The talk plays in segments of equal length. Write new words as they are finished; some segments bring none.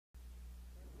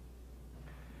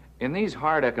In these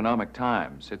hard economic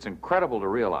times, it's incredible to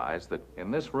realize that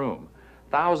in this room,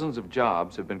 thousands of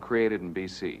jobs have been created in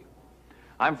BC.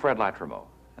 I'm Fred Latremouille,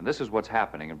 and this is what's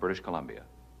happening in British Columbia.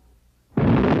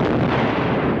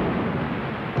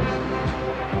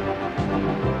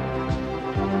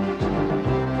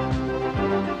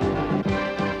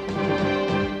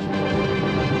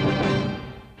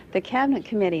 The Cabinet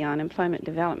Committee on Employment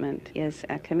Development is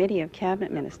a committee of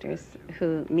cabinet ministers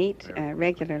who meet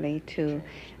regularly to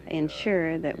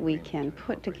ensure that we can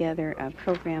put together a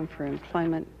program for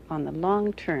employment on the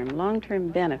long-term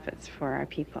benefits for our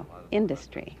people.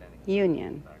 Industry,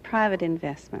 union, private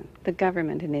investment, the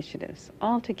government initiatives,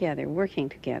 all together, working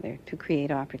together to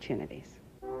create opportunities.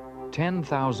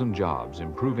 10,000 jobs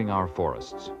improving our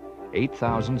forests,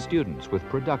 8,000 students with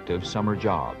productive summer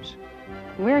jobs.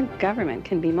 Where government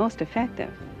can be most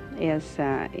effective is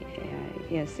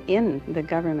in the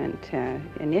government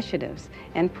initiatives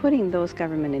and putting those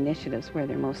government initiatives where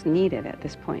they're most needed at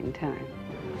this point in time.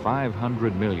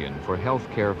 $500 million for health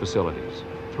care facilities,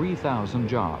 3,000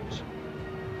 jobs.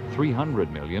 $300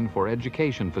 million for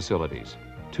education facilities,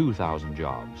 2,000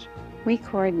 jobs. We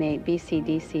coordinate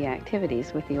BCDC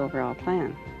activities with the overall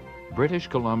plan. British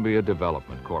Columbia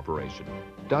Development Corporation,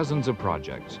 dozens of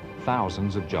projects,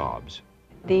 thousands of jobs.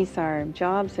 These are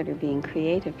jobs that are being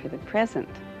created for the present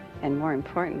and, more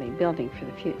importantly, building for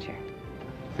the future.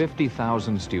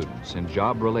 50,000 students in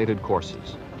job-related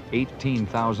courses,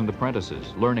 18,000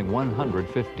 apprentices learning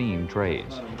 115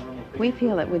 trades. We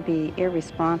feel it would be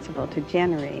irresponsible to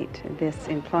generate this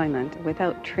employment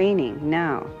without training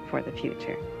now for the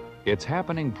future. It's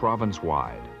happening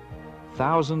province-wide.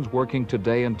 Thousands working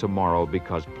today and tomorrow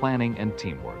because planning and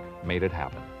teamwork made it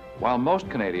happen. While most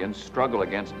Canadians struggle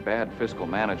against bad fiscal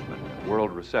management and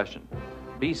world recession,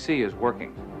 BC is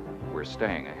working. We're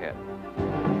staying ahead.